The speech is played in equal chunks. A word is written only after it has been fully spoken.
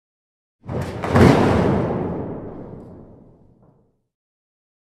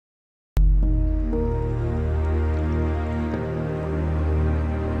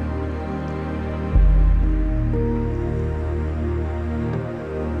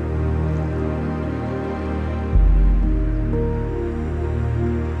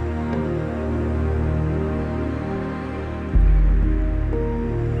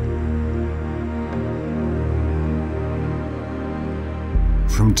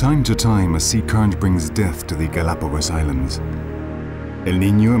From time to time, a sea current brings death to the Galapagos Islands. El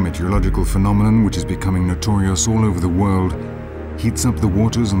Niño, a meteorological phenomenon which is becoming notorious all over the world, heats up the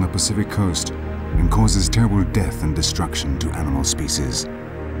waters on the Pacific coast and causes terrible death and destruction to animal species.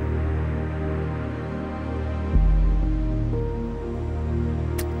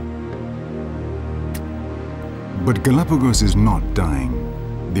 But Galapagos is not dying.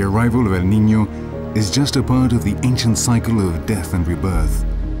 The arrival of El Niño is just a part of the ancient cycle of death and rebirth,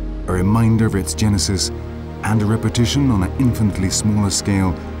 a reminder of its genesis and a repetition on an infinitely smaller scale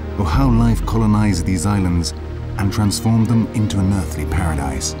of how life colonized these islands and transformed them into an earthly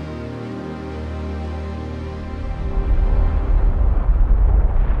paradise.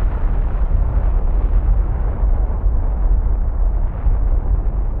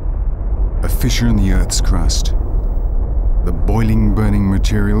 A fissure in the Earth's crust. The boiling, burning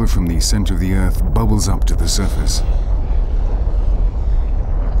material from the center of the Earth bubbles up to the surface.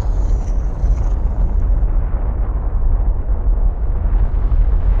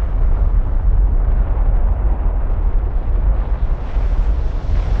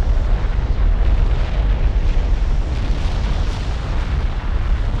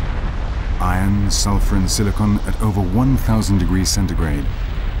 Iron, sulfur and silicon at over 1,000 degrees centigrade.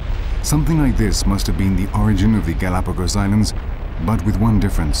 Something like this must have been the origin of the Galapagos Islands, but with one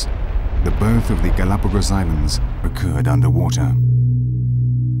difference. The birth of the Galapagos Islands occurred underwater.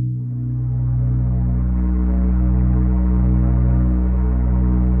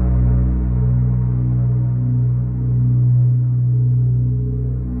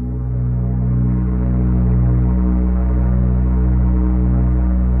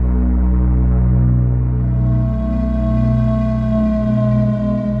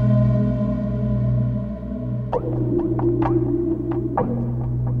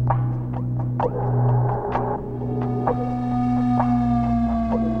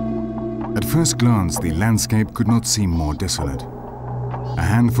 At first glance, the landscape could not seem more desolate. A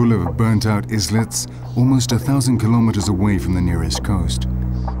handful of burnt-out islets, almost 1,000 kilometers away from the nearest coast.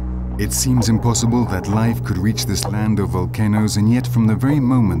 It seems impossible that life could reach this land of volcanoes, and yet from the very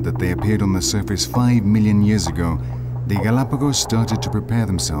moment that they appeared on the surface 5 million years ago, the Galapagos started to prepare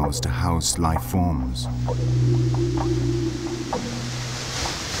themselves to house life forms.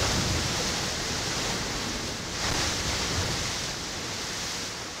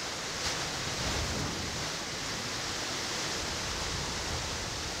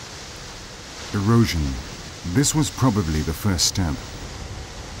 Erosion. This was probably the first step.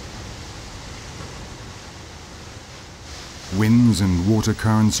 Winds and water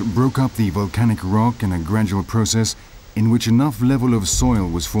currents broke up the volcanic rock in a gradual process in which enough level of soil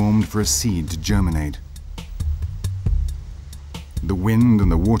was formed for a seed to germinate. The wind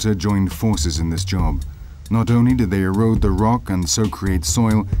and the water joined forces in this job. Not only did they erode the rock and so create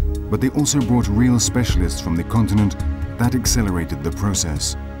soil, but they also brought real specialists from the continent that accelerated the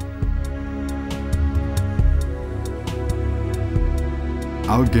process.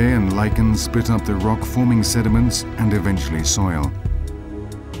 Algae and lichens split up the rock, forming sediments and eventually soil.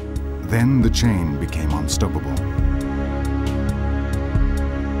 Then the chain became unstoppable.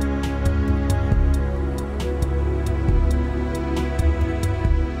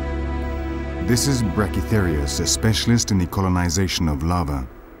 This is Brachytherius, a specialist in the colonization of lava.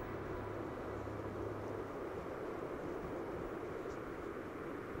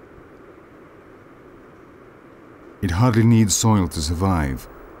 It hardly needs soil to survive,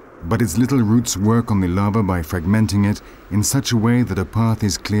 but its little roots work on the lava by fragmenting it in such a way that a path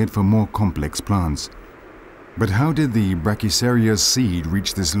is cleared for more complex plants. But how did the Brachytherius seed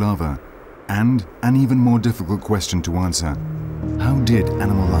reach this lava? And an even more difficult question to answer: how did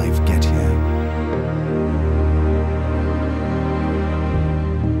animal life get here?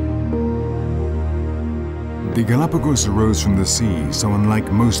 The Galapagos arose from the sea, so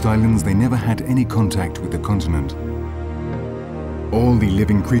unlike most islands, they never had any contact with the continent. All the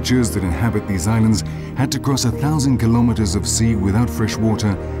living creatures that inhabit these islands had to cross 1,000 kilometers of sea without fresh water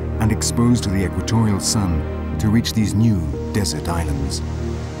and exposed to the equatorial sun to reach these new desert islands.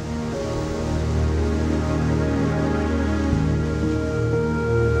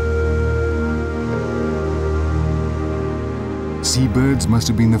 Seabirds must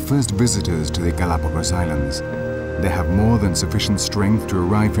have been the first visitors to the Galapagos Islands. They have more than sufficient strength to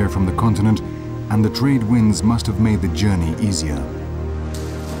arrive here from the continent, and the trade winds must have made the journey easier.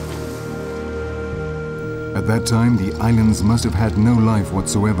 At that time, the islands must have had no life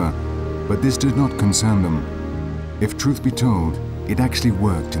whatsoever, but this did not concern them. If truth be told, it actually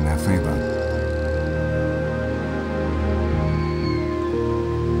worked in their favor.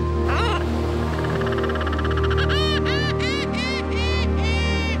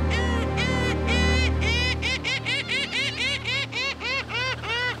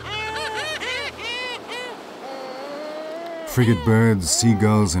 Frigate birds,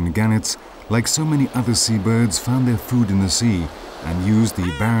 seagulls and gannets, like so many other seabirds, found their food in the sea and used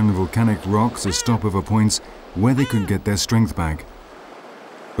the barren volcanic rocks as stopover points where they could get their strength back.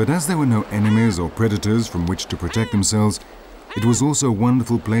 But as there were no enemies or predators from which to protect themselves, it was also a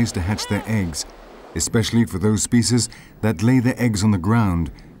wonderful place to hatch their eggs, especially for those species that lay their eggs on the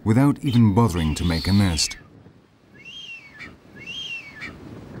ground without even bothering to make a nest.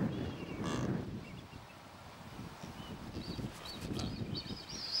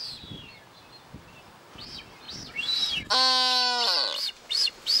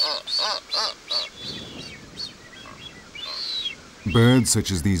 Birds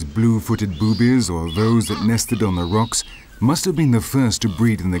such as these blue-footed boobies or those that nested on the rocks must have been the first to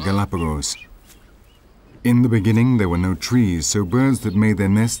breed in the Galapagos. In the beginning there were no trees, so birds that made their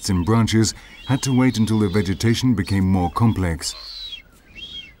nests in branches had to wait until the vegetation became more complex.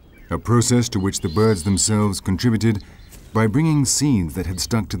 A process to which the birds themselves contributed by bringing seeds that had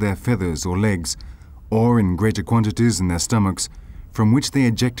stuck to their feathers or legs, or in greater quantities in their stomachs, from which they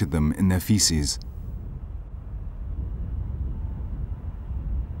ejected them in their feces.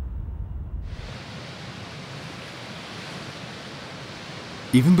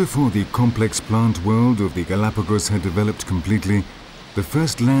 Even before the complex plant world of the Galapagos had developed completely, the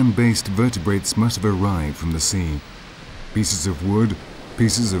first land-based vertebrates must have arrived from the sea. Pieces of wood,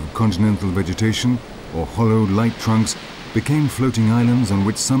 pieces of continental vegetation, or hollow light trunks became floating islands on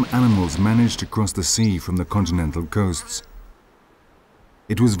which some animals managed to cross the sea from the continental coasts.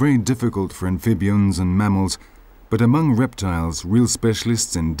 It was very difficult for amphibians and mammals, but among reptiles, real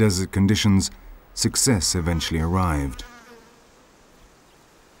specialists in desert conditions, success eventually arrived.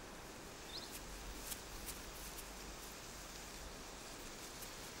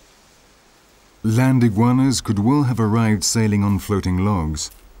 Land iguanas could well have arrived sailing on floating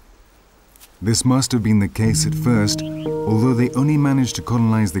logs. This must have been the case at first, although they only managed to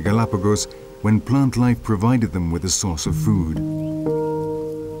colonize the Galapagos when plant life provided them with a source of food.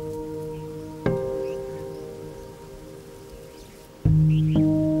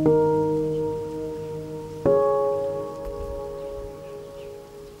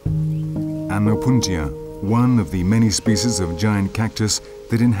 Anopuntia, one of the many species of giant cactus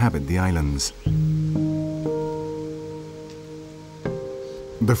that inhabit the islands.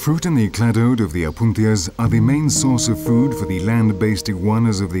 The fruit and the cladode of the Opuntias are the main source of food for the land-based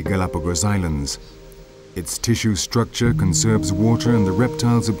iguanas of the Galapagos Islands. Its tissue structure conserves water and the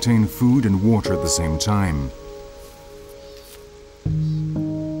reptiles obtain food and water at the same time.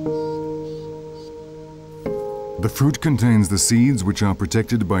 The fruit contains the seeds, which are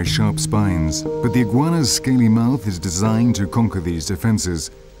protected by sharp spines, but the iguana's scaly mouth is designed to conquer these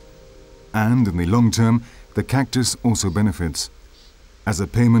defenses. And in the long term, the cactus also benefits. As a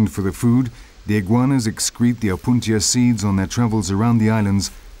payment for the food, the iguanas excrete the Opuntia seeds on their travels around the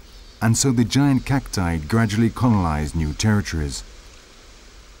islands, and so the giant cacti gradually colonize new territories.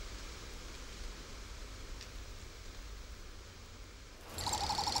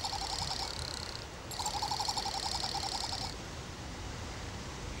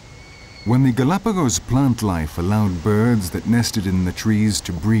 When the Galapagos plant life allowed birds that nested in the trees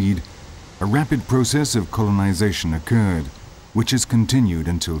to breed, a rapid process of colonization occurred, which has continued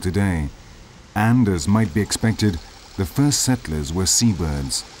until today. And, as might be expected, the first settlers were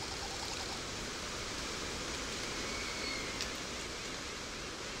seabirds.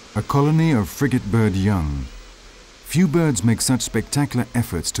 A colony of frigate bird young. Few birds make such spectacular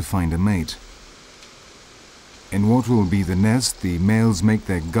efforts to find a mate. In what will be the nest, the males make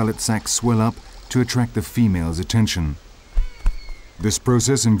their gullet sacs swell up to attract the female's attention. This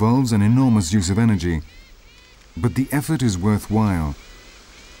process involves an enormous use of energy, but the effort is worthwhile.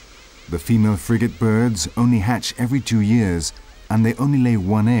 The female frigate birds only hatch every 2 years, and they only lay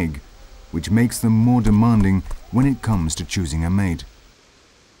 1 egg, which makes them more demanding when it comes to choosing a mate.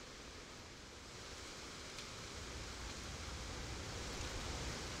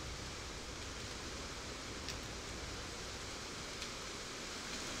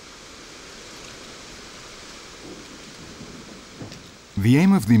 The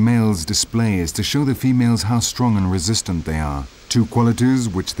aim of the male's display is to show the females how strong and resistant they are, 2 qualities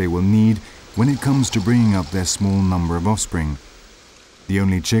which they will need when it comes to bringing up their small number of offspring. The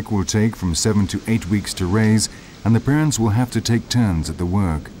only chick will take from 7 to 8 weeks to raise, and the parents will have to take turns at the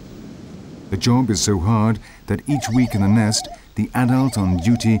work. The job is so hard that each week in the nest, the adult on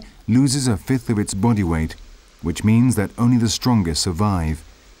duty loses 1/5 of its body weight, which means that only the strongest survive,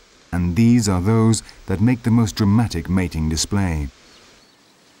 and these are those that make the most dramatic mating display.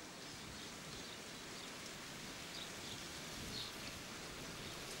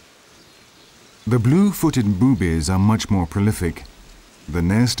 The blue-footed boobies are much more prolific. The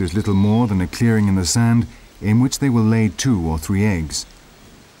nest is little more than a clearing in the sand in which they will lay 2 or 3 eggs.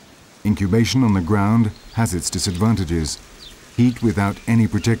 Incubation on the ground has its disadvantages. Heat without any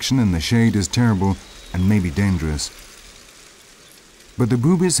protection in the shade is terrible and may be dangerous. But the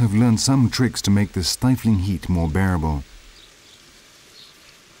boobies have learned some tricks to make the stifling heat more bearable.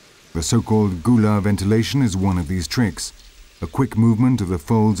 The so-called gular ventilation is one of these tricks. A quick movement of the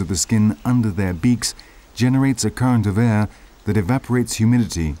folds of the skin under their beaks generates a current of air that evaporates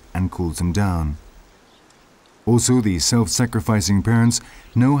humidity and cools them down. Also, the self-sacrificing parents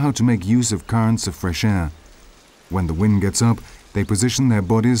know how to make use of currents of fresh air. When the wind gets up, they position their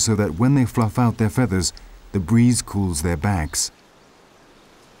bodies so that when they fluff out their feathers, the breeze cools their backs.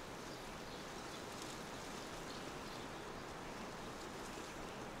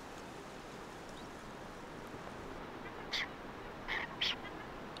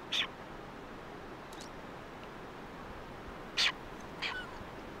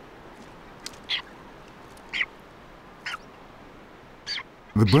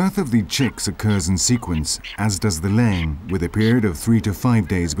 The birth of the chicks occurs in sequence, as does the laying, with a period of 3 to 5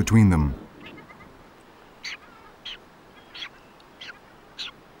 days between them.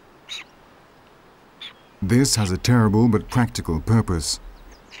 This has a terrible but practical purpose.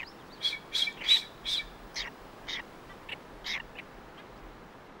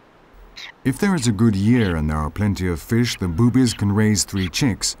 If there is a good year and there are plenty of fish, the boobies can raise 3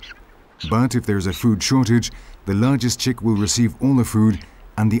 chicks. But if there is a food shortage, the largest chick will receive all the food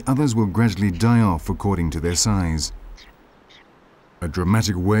and the others will gradually die off according to their size. A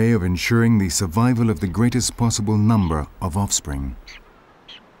dramatic way of ensuring the survival of the greatest possible number of offspring.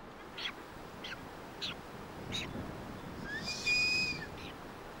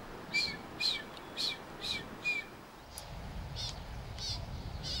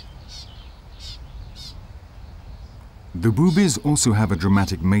 The boobies also have a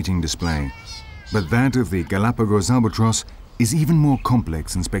dramatic mating display, but that of the Galapagos albatross is even more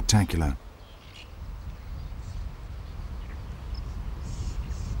complex and spectacular.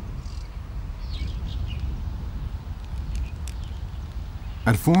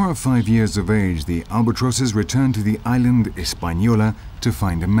 At 4 or 5 years of age, the albatrosses return to the island Hispaniola to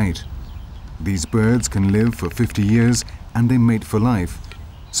find a mate. These birds can live for 50 years and they mate for life,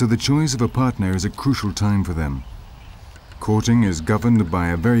 so the choice of a partner is a crucial time for them. Courting is governed by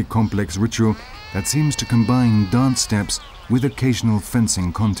a very complex ritual that seems to combine dance steps with occasional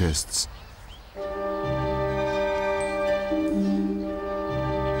fencing contests.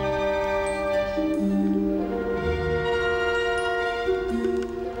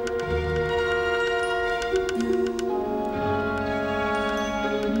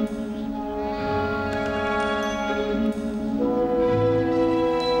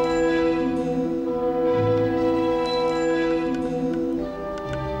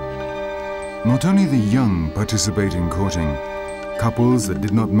 Not only the young participate in courting. Couples that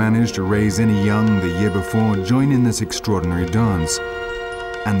did not manage to raise any young the year before join in this extraordinary dance,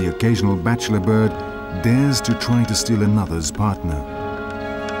 and the occasional bachelor bird dares to try to steal another's partner.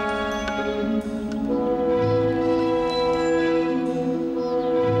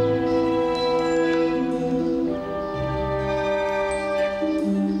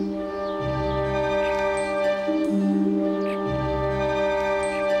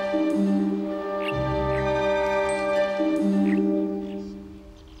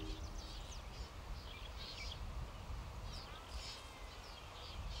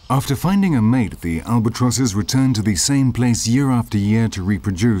 After finding a mate, the albatrosses return to the same place year after year to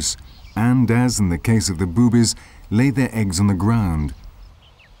reproduce, and, as in the case of the boobies, lay their eggs on the ground.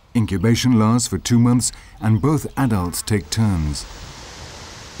 Incubation lasts for 2 months, and both adults take turns.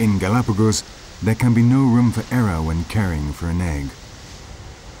 In Galapagos, there can be no room for error when caring for an egg.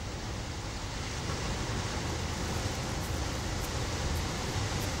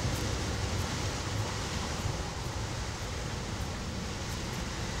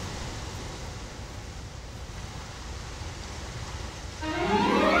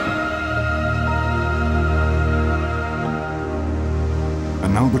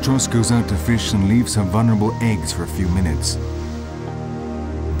 An albatross goes out to fish and leaves her vulnerable eggs for a few minutes.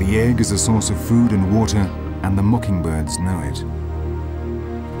 The egg is a source of food and water, and the mockingbirds know it.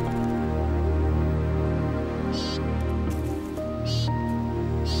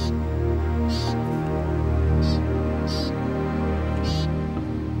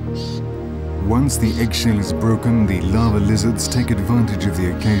 Once the eggshell is broken, the larva lizards take advantage of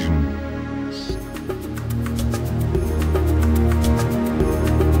the occasion.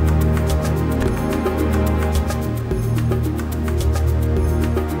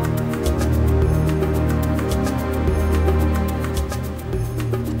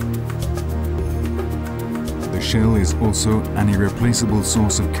 also an irreplaceable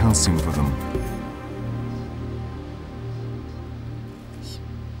source of calcium for them.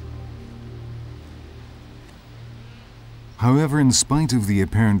 However, in spite of the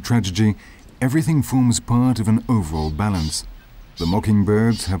apparent tragedy, everything forms part of an overall balance. The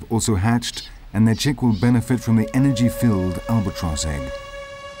mockingbirds have also hatched, and their chick will benefit from the energy-filled albatross egg.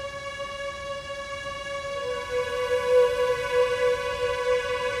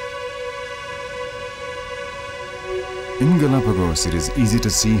 In Galapagos, it is easy to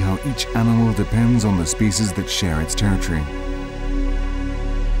see how each animal depends on the species that share its territory.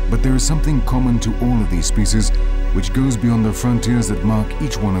 But there is something common to all of these species which goes beyond the frontiers that mark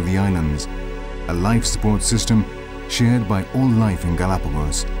each one of the islands. A life support system shared by all life in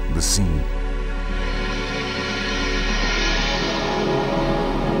Galapagos, the sea.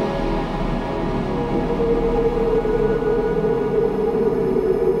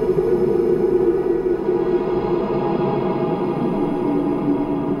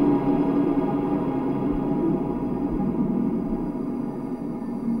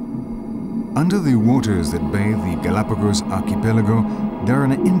 Under the waters that bathe the Galapagos archipelago, there are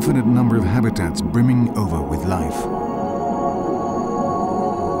an infinite number of habitats brimming over with life.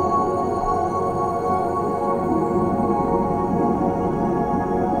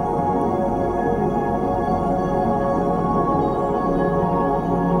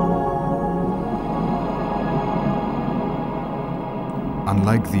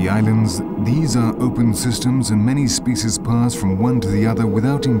 Unlike the islands, these are open systems and many species pass from one to the other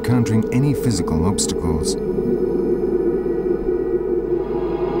without encountering any physical obstacles.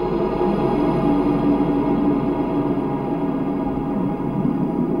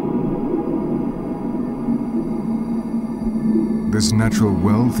 This natural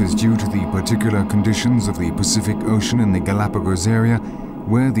wealth is due to the particular conditions of the Pacific Ocean in the Galapagos area,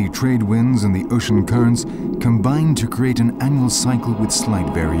 where the trade winds and the ocean currents combine to create an annual cycle with slight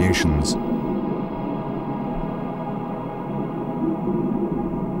variations.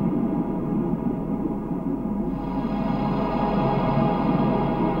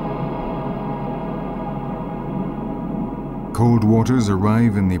 Cold waters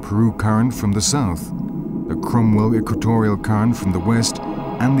arrive in the Peru Current from the south, the Cromwell Equatorial Current from the west,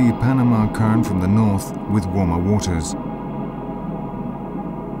 and the Panama Current from the north with warmer waters.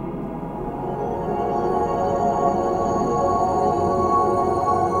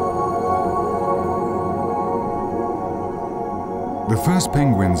 The first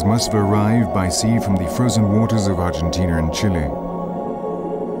penguins must have arrived by sea from the frozen waters of Argentina and Chile.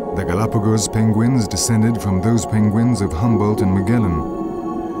 The Galapagos penguins descended from those penguins of Humboldt and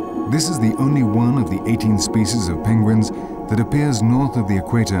Magellan. This is the only one of the 18 species of penguins that appears north of the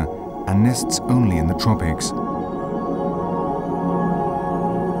equator and nests only in the tropics.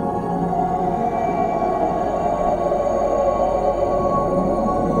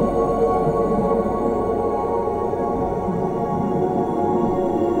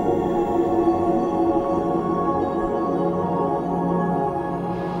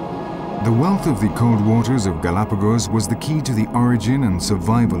 The wealth of the cold waters of Galapagos was the key to the origin and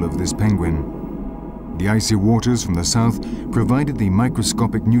survival of this penguin. The icy waters from the south provided the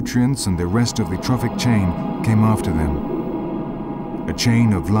microscopic nutrients, and the rest of the trophic chain came after them. A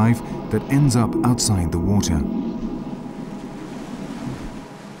chain of life that ends up outside the water.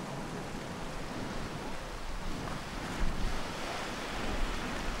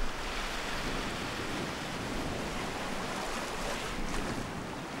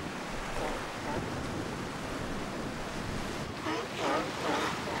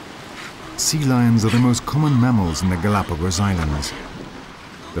 Sea lions are the most common mammals in the Galapagos Islands.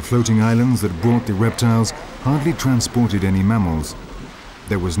 The floating islands that brought the reptiles hardly transported any mammals.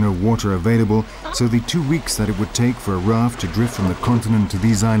 There was no water available, so the 2 weeks that it would take for a raft to drift from the continent to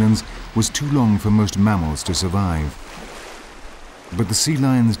these islands was too long for most mammals to survive. But the sea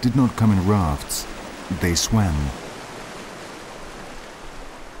lions did not come in rafts, they swam.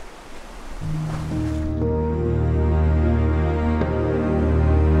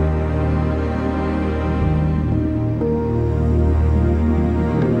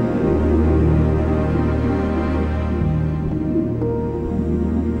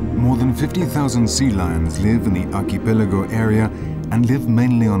 More than 50,000 sea lions live in the archipelago area and live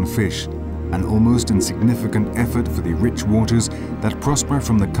mainly on fish, an almost insignificant effort for the rich waters that prosper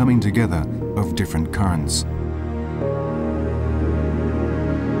from the coming together of different currents.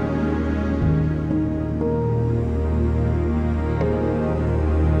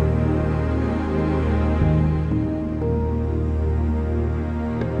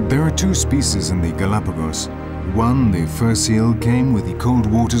 There are two species in the Galapagos. One, the fur seal, came with the cold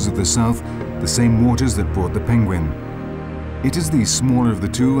waters of the south, the same waters that brought the penguin. It is the smaller of the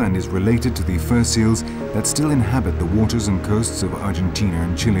two and is related to the fur seals that still inhabit the waters and coasts of Argentina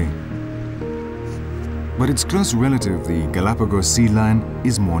and Chile. But its close relative, the Galapagos sea lion,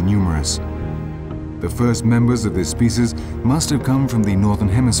 is more numerous. The first members of this species must have come from the northern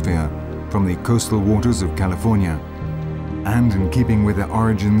hemisphere, from the coastal waters of California. And in keeping with their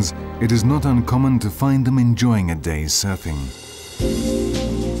origins, it is not uncommon to find them enjoying a day's surfing.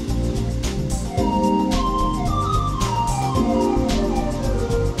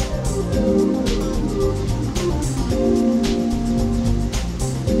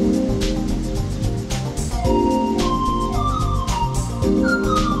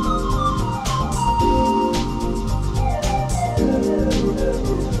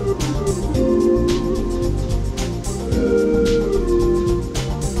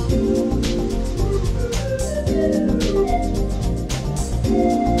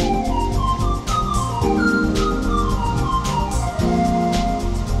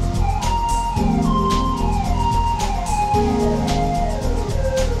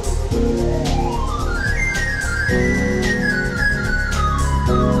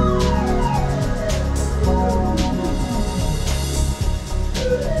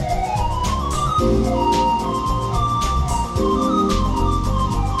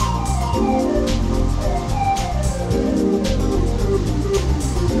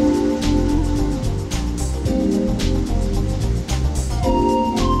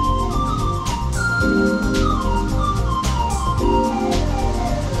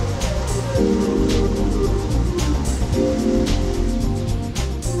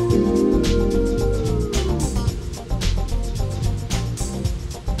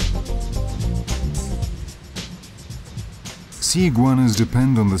 Sea iguanas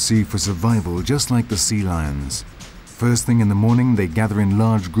depend on the sea for survival, just like the sea lions. First thing in the morning, they gather in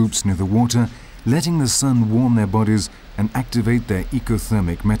large groups near the water, letting the sun warm their bodies and activate their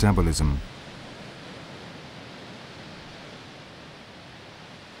ecothermic metabolism.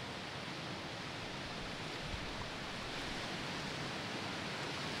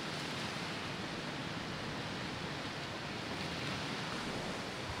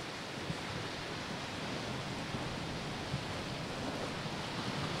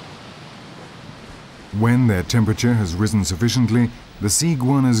 When their temperature has risen sufficiently, the sea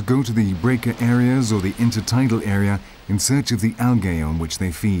iguanas go to the breaker areas or the intertidal area in search of the algae on which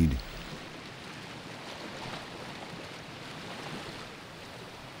they feed.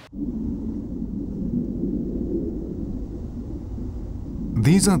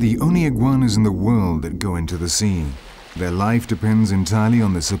 These are the only iguanas in the world that go into the sea. Their life depends entirely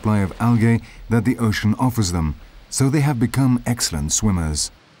on the supply of algae that the ocean offers them, so they have become excellent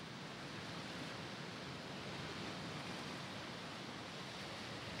swimmers.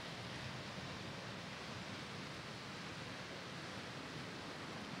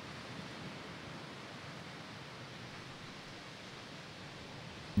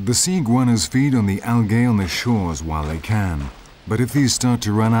 The sea iguanas feed on the algae on the shores while they can, but if these start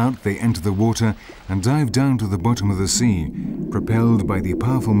to run out, they enter the water and dive down to the bottom of the sea, propelled by the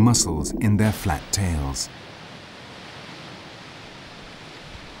powerful muscles in their flat tails.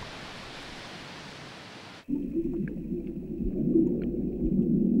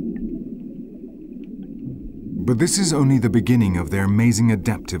 But this is only the beginning of their amazing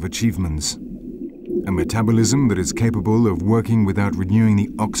adaptive achievements. A metabolism that is capable of working without renewing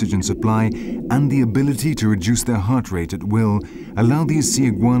the oxygen supply and the ability to reduce their heart rate at will allow these sea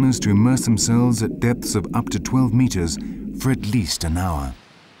iguanas to immerse themselves at depths of up to 12 meters for at least an hour.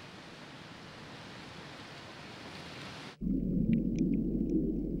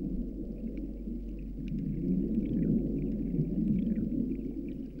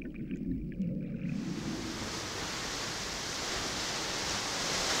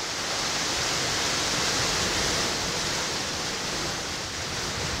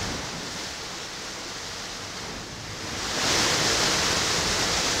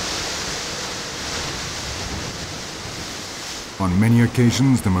 On many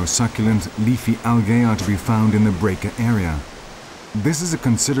occasions, the most succulent, leafy algae are to be found in the breaker area. This is a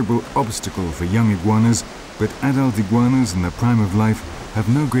considerable obstacle for young iguanas, but adult iguanas in the prime of life have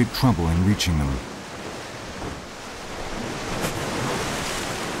no great trouble in reaching them.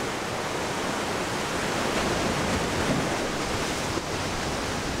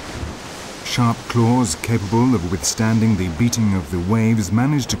 Sharp claws capable of withstanding the beating of the waves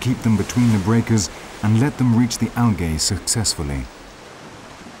manage to keep them between the breakers and let them reach the algae successfully.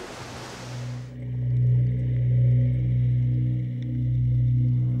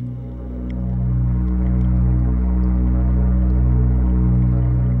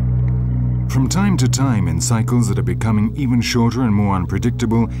 From time to time, in cycles that are becoming even shorter and more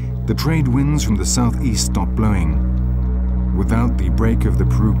unpredictable, the trade winds from the southeast stop blowing. Without the break of the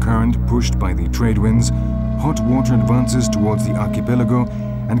Peru current pushed by the trade winds, hot water advances towards the archipelago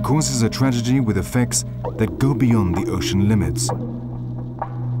and causes a tragedy with effects that go beyond the ocean limits.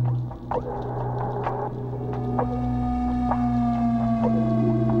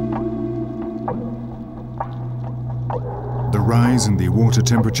 The rise in the water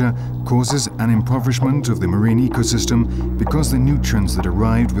temperature causes an impoverishment of the marine ecosystem because the nutrients that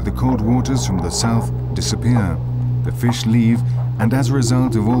arrived with the cold waters from the south disappear. The fish leave, and as a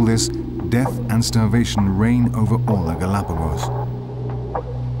result of all this, death and starvation reign over all the Galapagos.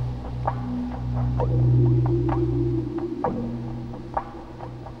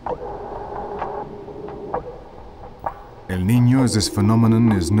 El Niño, as this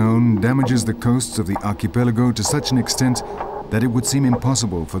phenomenon is known, damages the coasts of the archipelago to such an extent that it would seem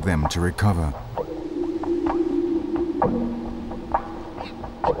impossible for them to recover.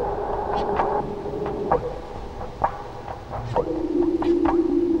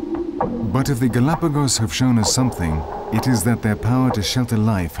 But if the Galapagos have shown us something, it is that their power to shelter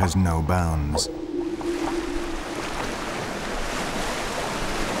life has no bounds.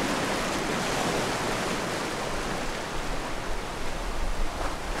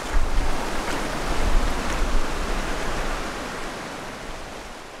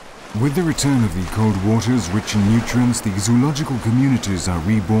 With the return of the cold waters rich in nutrients, the zoological communities are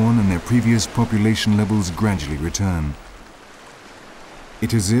reborn and their previous population levels gradually return.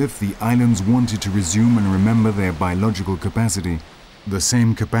 It is as if the islands wanted to resume and remember their biological capacity, the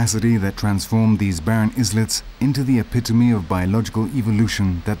same capacity that transformed these barren islets into the epitome of biological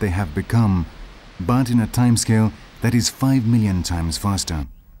evolution that they have become, but in a timescale that is 5 million times faster.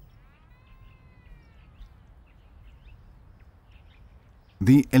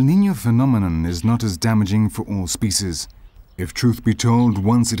 The El Niño phenomenon is not as damaging for all species. If truth be told,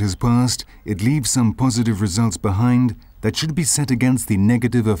 once it has passed, it leaves some positive results behind that should be set against the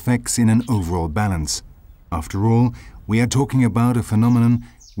negative effects in an overall balance. After all, we are talking about a phenomenon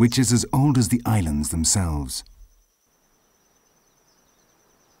which is as old as the islands themselves.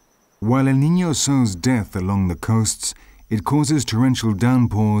 While El Niño sows death along the coasts, it causes torrential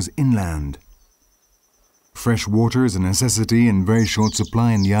downpours inland. Fresh water is a necessity in very short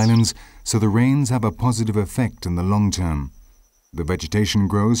supply in the islands, so the rains have a positive effect in the long term. The vegetation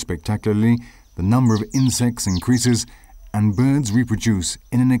grows spectacularly, the number of insects increases, and birds reproduce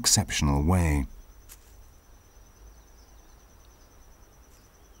in an exceptional way.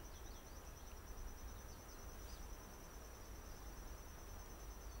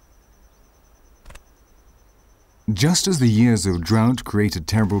 Just as the years of drought created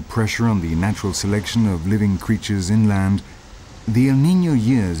terrible pressure on the natural selection of living creatures inland, the El Niño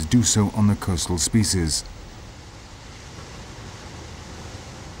years do so on the coastal species.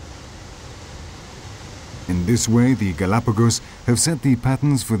 In this way, the Galapagos have set the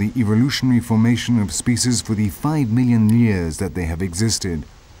patterns for the evolutionary formation of species for the 5 million years that they have existed,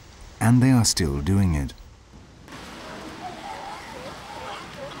 and they are still doing it.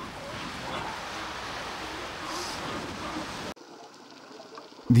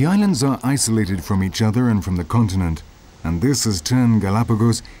 The islands are isolated from each other and from the continent, and this has turned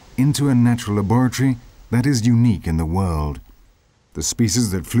Galapagos into a natural laboratory that is unique in the world. The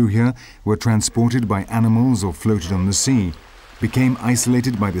species that flew here were transported by animals or floated on the sea, became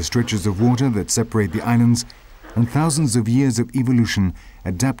isolated by the stretches of water that separate the islands, and thousands of years of evolution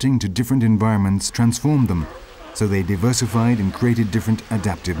adapting to different environments transformed them, so they diversified and created different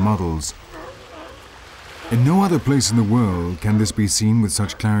adaptive models. In no other place in the world can this be seen with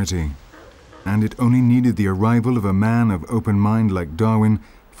such clarity, and it only needed the arrival of a man of open mind like Darwin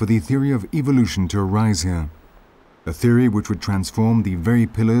for the theory of evolution to arise here, a theory which would transform the very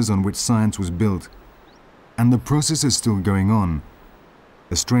pillars on which science was built. And the process is still going on.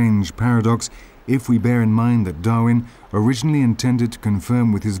 A strange paradox if we bear in mind that Darwin originally intended to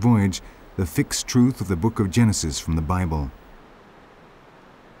confirm with his voyage the fixed truth of the book of Genesis from the Bible.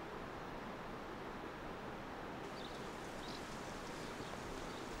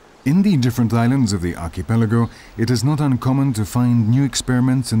 In the different islands of the archipelago, it is not uncommon to find new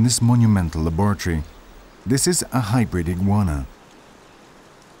experiments in this monumental laboratory. This is a hybrid iguana.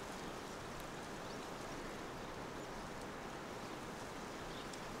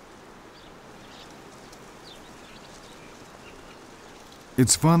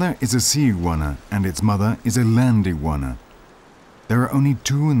 Its father is a sea iguana and its mother is a land iguana. There are only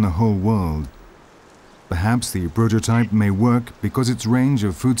 2 in the whole world. Perhaps the prototype may work because its range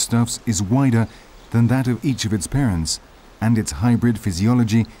of foodstuffs is wider than that of each of its parents, and its hybrid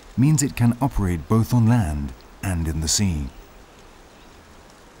physiology means it can operate both on land and in the sea.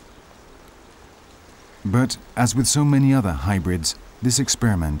 But, as with so many other hybrids, this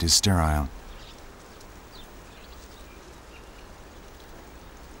experiment is sterile.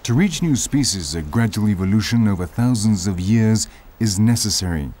 To reach new species, a gradual evolution over thousands of years is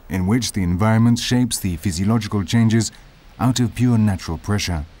necessary, in which the environment shapes the physiological changes out of pure natural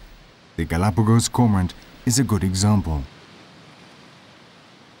pressure. The Galapagos cormorant is a good example.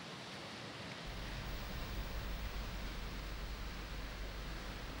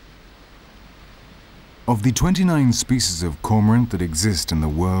 Of the 29 species of cormorant that exist in the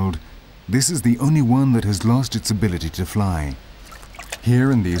world, this is the only one that has lost its ability to fly.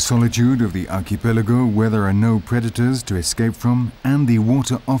 Here in the solitude of the archipelago, where there are no predators to escape from and the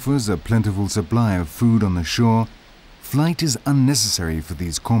water offers a plentiful supply of food on the shore, flight is unnecessary for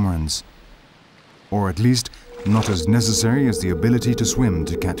these cormorants. Or at least not as necessary as the ability to swim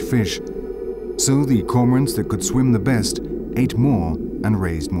to catch fish. So the cormorants that could swim the best ate more and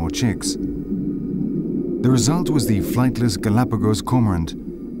raised more chicks. The result was the flightless Galapagos cormorant,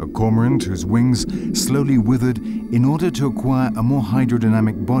 a cormorant whose wings slowly withered in order to acquire a more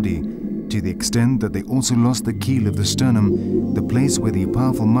hydrodynamic body, to the extent that they also lost the keel of the sternum, the place where the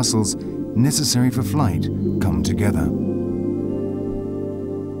powerful muscles necessary for flight come together.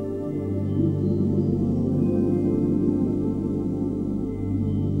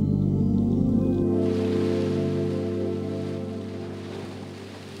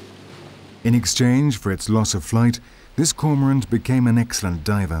 In exchange for its loss of flight, this cormorant became an excellent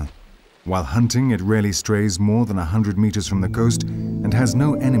diver. While hunting, it rarely strays more than 100 meters from the coast and has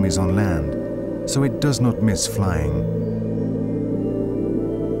no enemies on land, so it does not miss flying.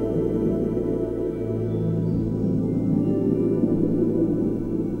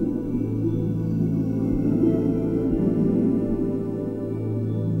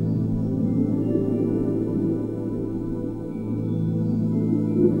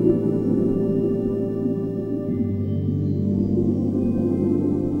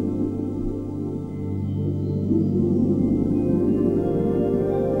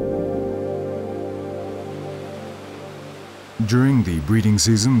 During the breeding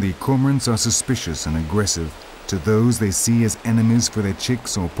season, the cormorants are suspicious and aggressive to those they see as enemies for their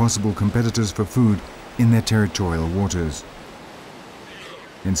chicks or possible competitors for food in their territorial waters.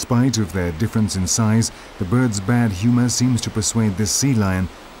 In spite of their difference in size, the bird's bad humor seems to persuade this sea lion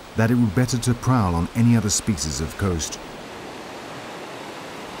that it would be better to prowl on any other species of coast.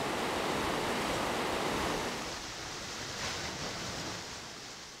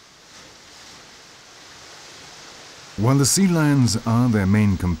 While the sea lions are their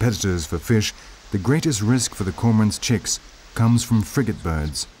main competitors for fish, the greatest risk for the cormorant's chicks comes from frigate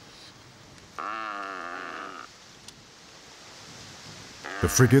birds. The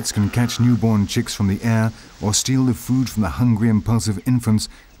frigates can catch newborn chicks from the air or steal the food from the hungry, impulsive infants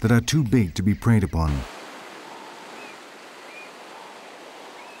that are too big to be preyed upon.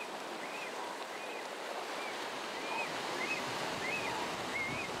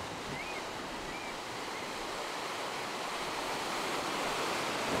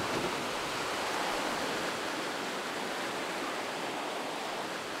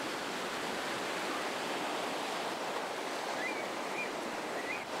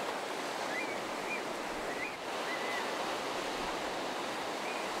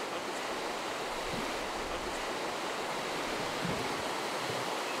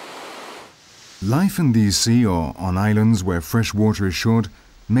 Life in the sea or on islands where fresh water is short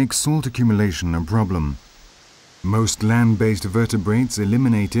makes salt accumulation a problem. Most land-based vertebrates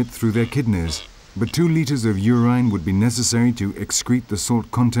eliminate it through their kidneys, but 2 liters of urine would be necessary to excrete the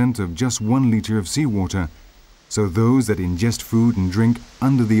salt content of just 1 liter of seawater, so those that ingest food and drink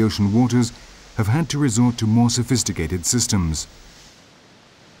under the ocean waters have had to resort to more sophisticated systems.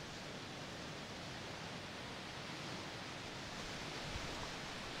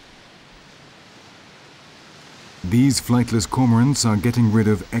 These flightless cormorants are getting rid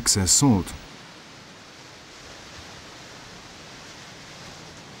of excess salt.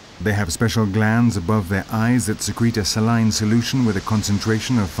 They have special glands above their eyes that secrete a saline solution with a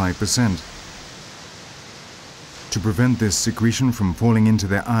concentration of 5%. To prevent this secretion from falling into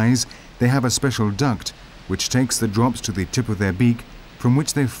their eyes, they have a special duct which takes the drops to the tip of their beak, from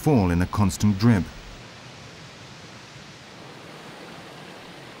which they fall in a constant drip.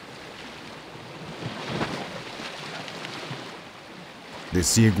 The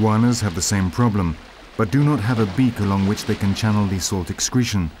sea iguanas have the same problem, but do not have a beak along which they can channel the salt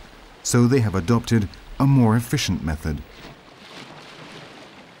excretion, so they have adopted a more efficient method.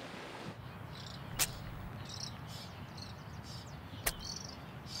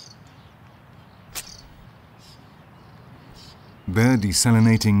 Their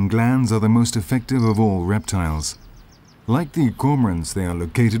desalinating glands are the most effective of all reptiles. Like the cormorants, they are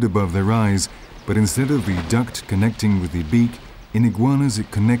located above their eyes, but instead of the duct connecting with the beak, in iguanas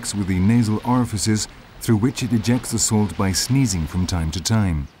it connects with the nasal orifices through which it ejects the salt by sneezing from time to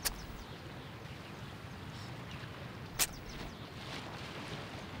time.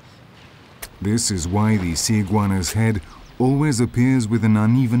 This is why the sea iguana's head always appears with an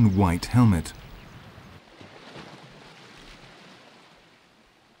uneven white helmet.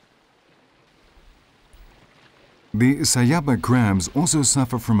 The sayapa crabs also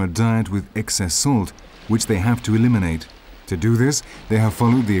suffer from a diet with excess salt, which they have to eliminate. To do this, they have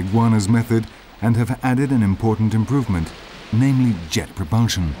followed the iguana's method and have added an important improvement, namely jet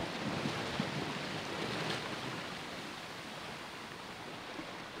propulsion.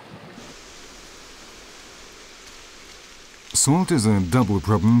 Salt is a double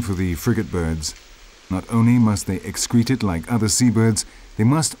problem for the frigate birds. Not only must they excrete it like other seabirds, they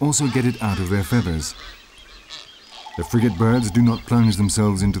must also get it out of their feathers. The frigate birds do not plunge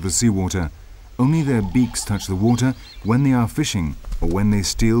themselves into the seawater. Only their beaks touch the water when they are fishing or when they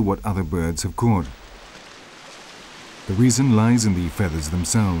steal what other birds have caught. The reason lies in the feathers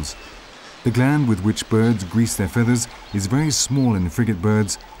themselves. The gland with which birds grease their feathers is very small in frigate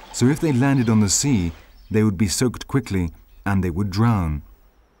birds, so if they landed on the sea, they would be soaked quickly and they would drown.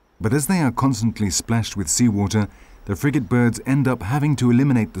 But as they are constantly splashed with seawater, the frigate birds end up having to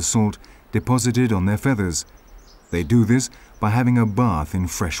eliminate the salt deposited on their feathers. They do this by having a bath in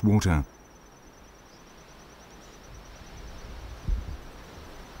fresh water.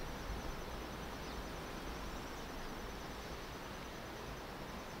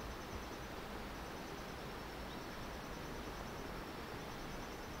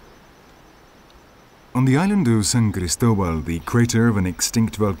 On the island of San Cristobal, the crater of an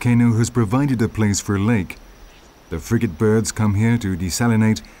extinct volcano has provided a place for a lake. The frigate birds come here to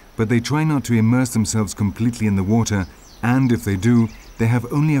desalinate, but they try not to immerse themselves completely in the water, and if they do, they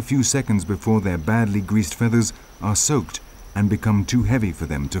have only a few seconds before their badly greased feathers are soaked and become too heavy for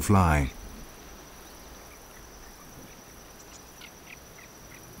them to fly.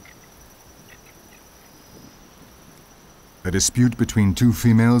 A dispute between two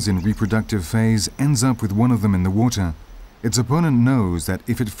females in reproductive phase ends up with one of them in the water. Its opponent knows that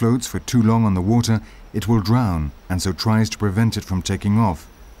if it floats for too long on the water, it will drown, and so tries to prevent it from taking off.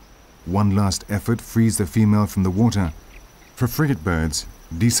 One last effort frees the female from the water. For frigate birds,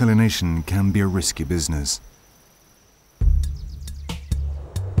 desalination can be a risky business.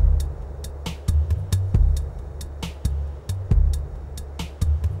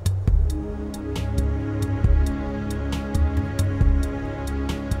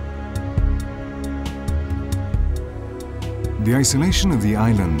 The isolation of the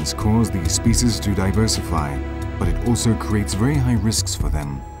islands caused the species to diversify, but it also creates very high risks for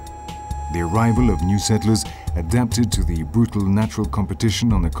them. The arrival of new settlers adapted to the brutal natural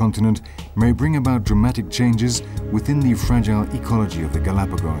competition on the continent may bring about dramatic changes within the fragile ecology of the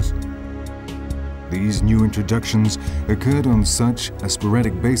Galapagos. These new introductions occurred on such a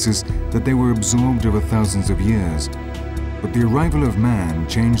sporadic basis that they were absorbed over thousands of years. But the arrival of man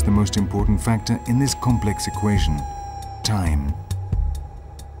changed the most important factor in this complex equation: time.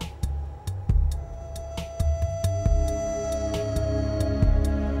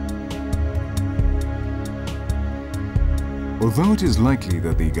 Although it is likely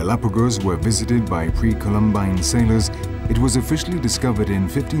that the Galapagos were visited by pre-Columbine sailors, it was officially discovered in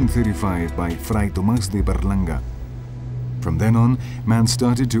 1535 by Fray Tomás de Berlanga. From then on, man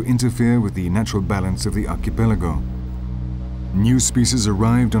started to interfere with the natural balance of the archipelago. New species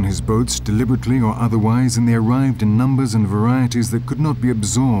arrived on his boats deliberately or otherwise, and they arrived in numbers and varieties that could not be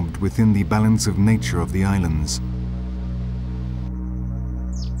absorbed within the balance of nature of the islands.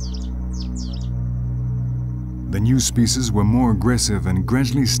 The new species were more aggressive and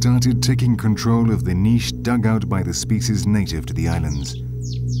gradually started taking control of the niche dug out by the species native to the islands.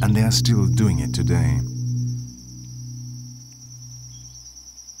 And they are still doing it today.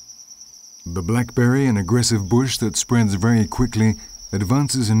 The blackberry, an aggressive bush that spreads very quickly,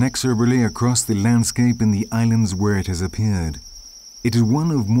 advances inexorably across the landscape in the islands where it has appeared. It is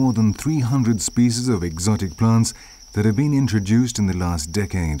one of more than 300 species of exotic plants that have been introduced in the last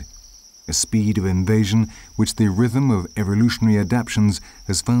decade. A speed of invasion which the rhythm of evolutionary adaptations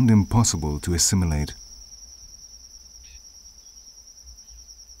has found impossible to assimilate.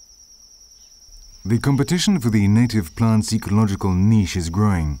 The competition for the native plant's ecological niche is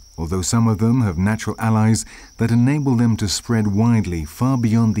growing, although some of them have natural allies that enable them to spread widely far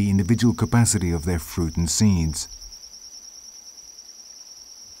beyond the individual capacity of their fruit and seeds.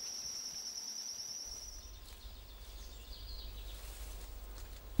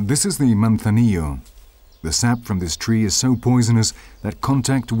 This is the manzanillo. The sap from this tree is so poisonous that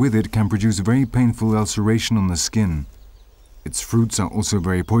contact with it can produce very painful ulceration on the skin. Its fruits are also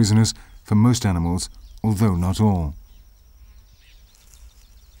very poisonous for most animals, although not all.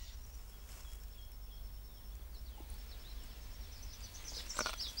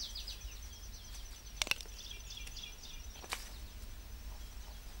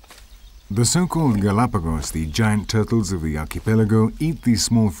 The so-called Galapagos, the giant turtles of the archipelago, eat these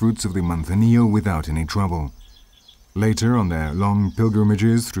small fruits of the manzanillo without any trouble. Later, on their long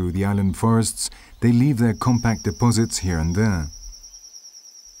pilgrimages through the island forests, they leave their compact deposits here and there.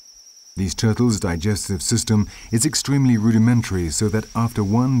 These turtles' digestive system is extremely rudimentary, so that after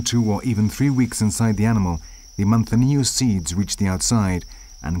 1, 2, or even 3 weeks inside the animal, the manzanillo seeds reach the outside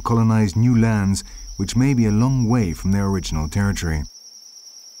and colonize new lands which may be a long way from their original territory.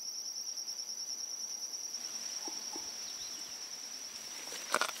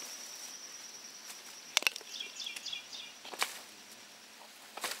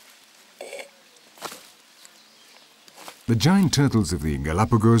 The giant turtles of the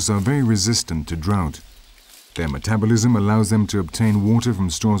Galapagos are very resistant to drought. Their metabolism allows them to obtain water from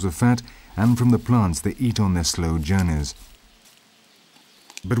stores of fat and from the plants they eat on their slow journeys.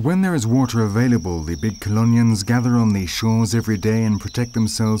 But when there is water available, the big chelonians gather on the shores every day and protect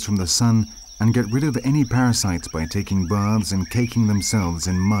themselves from the sun and get rid of any parasites by taking baths and caking themselves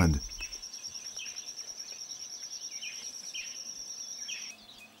in mud.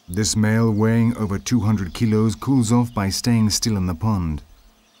 This male, weighing over 200 kilos, cools off by staying still in the pond.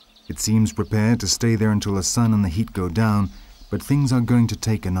 It seems prepared to stay there until the sun and the heat go down, but things are going to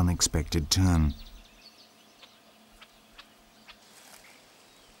take an unexpected turn.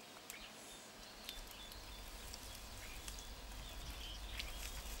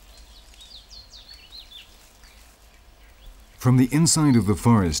 From the inside of the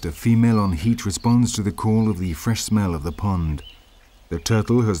forest, a female on heat responds to the call of the fresh smell of the pond. The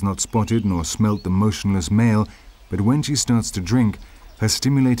turtle has not spotted nor smelt the motionless male, but when she starts to drink, her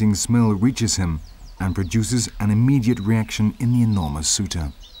stimulating smell reaches him and produces an immediate reaction in the enormous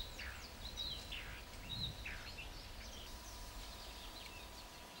suitor.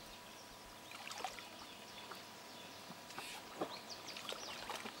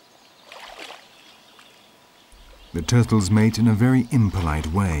 The turtles mate in a very impolite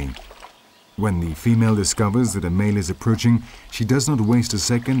way. When the female discovers that a male is approaching, she does not waste a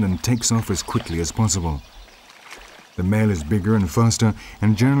second and takes off as quickly as possible. The male is bigger and faster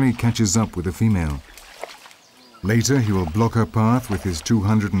and generally catches up with the female. Later, he will block her path with his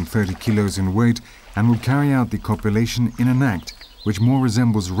 230 kilos in weight and will carry out the copulation in an act which more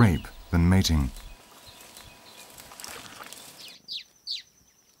resembles rape than mating.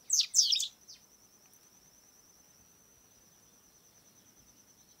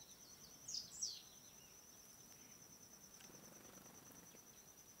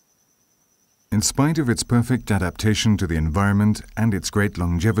 In spite of its perfect adaptation to the environment and its great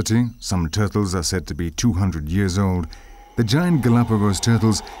longevity, some turtles are said to be 200 years old, the giant Galapagos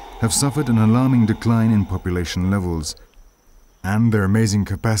turtles have suffered an alarming decline in population levels, and their amazing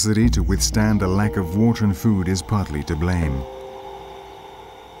capacity to withstand a lack of water and food is partly to blame.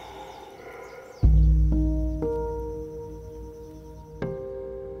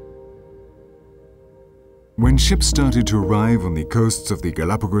 When ships started to arrive on the coasts of the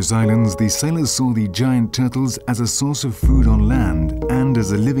Galapagos Islands, the sailors saw the giant turtles as a source of food on land and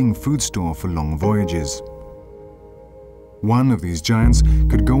as a living food store for long voyages. One of these giants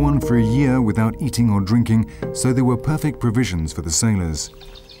could go on for a year without eating or drinking, so they were perfect provisions for the sailors.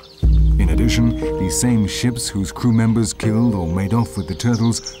 In addition, these same ships whose crew members killed or made off with the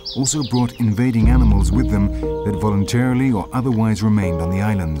turtles also brought invading animals with them that voluntarily or otherwise remained on the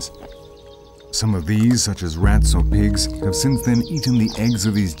islands. Some of these, such as rats or pigs, have since then eaten the eggs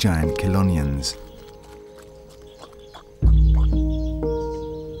of these giant chelonians.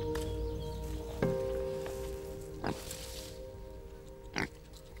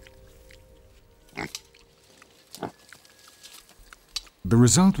 The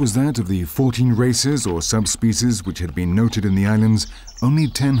result was that of the 14 races or subspecies which had been noted in the islands, only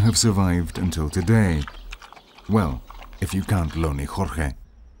 10 have survived until today. Well, if you count Loni Jorge.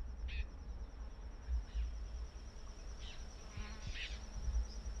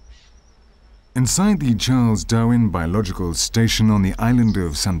 Inside the Charles Darwin Biological Station on the island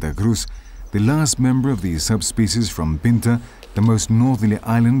of Santa Cruz, the last member of the subspecies from Pinta, the most northerly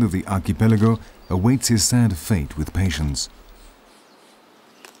island of the archipelago, awaits his sad fate with patience.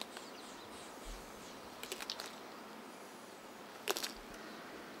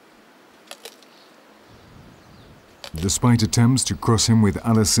 despite attempts to cross him with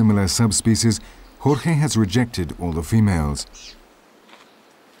other similar subspecies, Jorge has rejected all the females.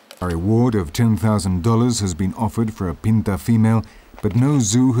 A reward of $10,000 has been offered for a Pinta female, but no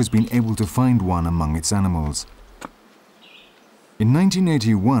zoo has been able to find one among its animals. In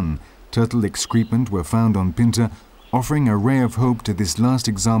 1981, turtle excrement were found on Pinta, offering a ray of hope to this last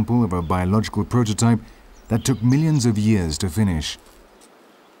example of a biological prototype that took millions of years to finish.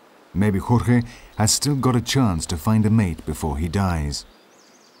 Maybe Jorge has still got a chance to find a mate before he dies.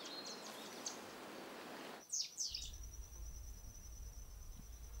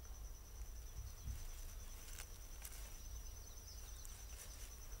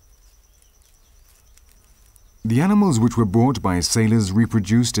 The animals which were brought by sailors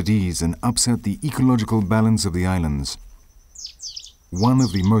reproduced at ease and upset the ecological balance of the islands. One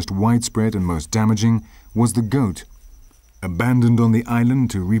of the most widespread and most damaging was the goat. Abandoned on the island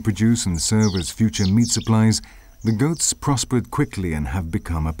to reproduce and serve as future meat supplies, the goats prospered quickly and have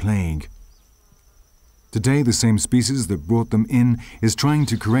become a plague. Today, the same species that brought them in is trying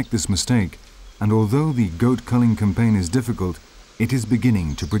to correct this mistake, and although the goat culling campaign is difficult, it is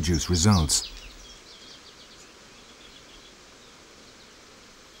beginning to produce results.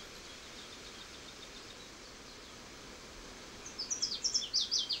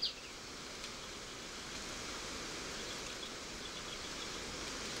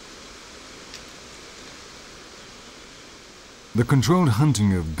 The controlled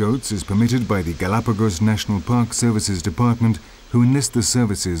hunting of goats is permitted by the Galapagos National Park Services Department, who enlist the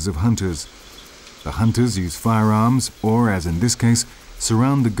services of hunters. The hunters use firearms or, as in this case,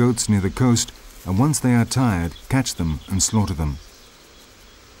 surround the goats near the coast, and once they are tired, catch them and slaughter them.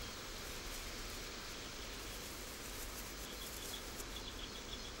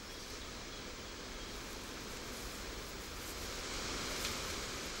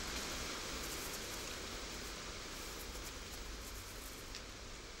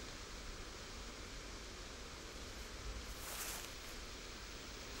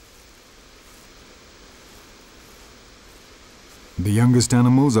 The youngest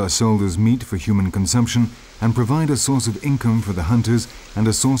animals are sold as meat for human consumption and provide a source of income for the hunters and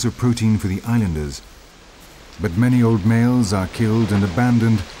a source of protein for the islanders. But many old males are killed and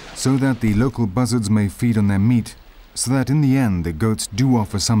abandoned so that the local buzzards may feed on their meat, so that in the end the goats do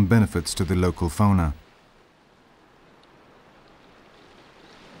offer some benefits to the local fauna.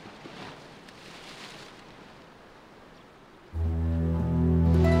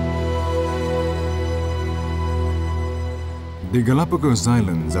 The Galapagos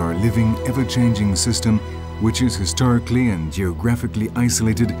Islands are a living, ever-changing system which is historically and geographically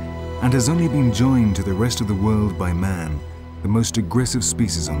isolated and has only been joined to the rest of the world by man, the most aggressive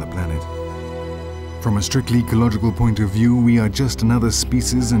species on the planet. From a strictly ecological point of view, we are just another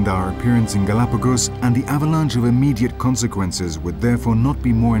species, and our appearance in Galapagos and the avalanche of immediate consequences would therefore not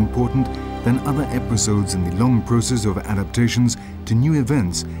be more important than other episodes in the long process of adaptations to new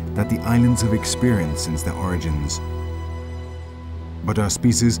events that the islands have experienced since their origins. But our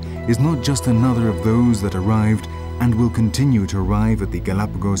species is not just another of those that arrived and will continue to arrive at the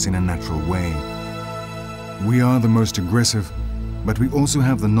Galapagos in a natural way. We are the most aggressive, but we also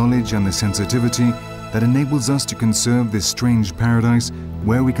have the knowledge and the sensitivity that enables us to conserve this strange paradise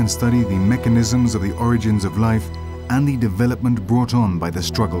where we can study the mechanisms of the origins of life and the development brought on by the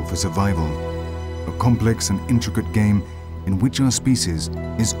struggle for survival, a complex and intricate game in which our species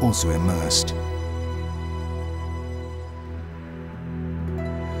is also immersed.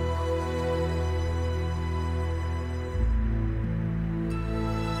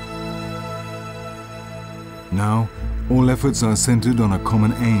 Now, all efforts are centered on a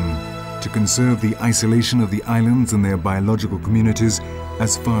common aim, to conserve the isolation of the islands and their biological communities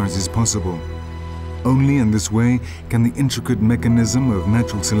as far as is possible. Only in this way can the intricate mechanism of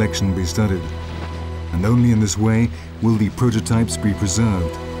natural selection be studied. And only in this way will the prototypes be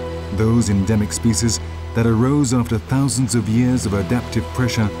preserved, those endemic species that arose after thousands of years of adaptive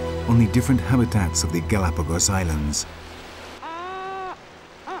pressure on the different habitats of the Galapagos Islands.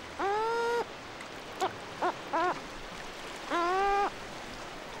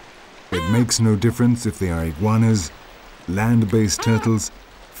 It makes no difference if they are iguanas, land-based turtles,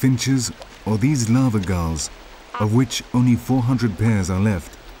 finches, or these lava gulls, of which only 400 pairs are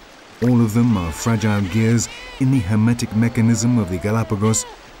left. All of them are fragile gears in the hermetic mechanism of the Galapagos.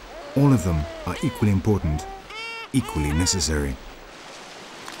 All of them are equally important, equally necessary.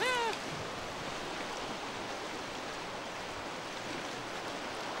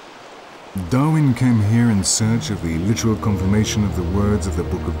 Darwin came here in search of the literal confirmation of the words of the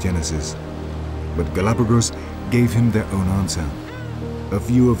Book of Genesis, but Galapagos gave him their own answer. A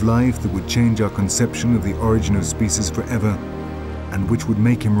view of life that would change our conception of the origin of species forever, and which would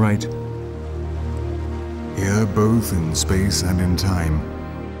make him right. Here, both in space and in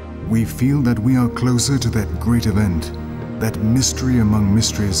time, we feel that we are closer to that great event, that mystery among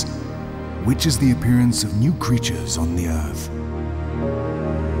mysteries, which is the appearance of new creatures on the Earth.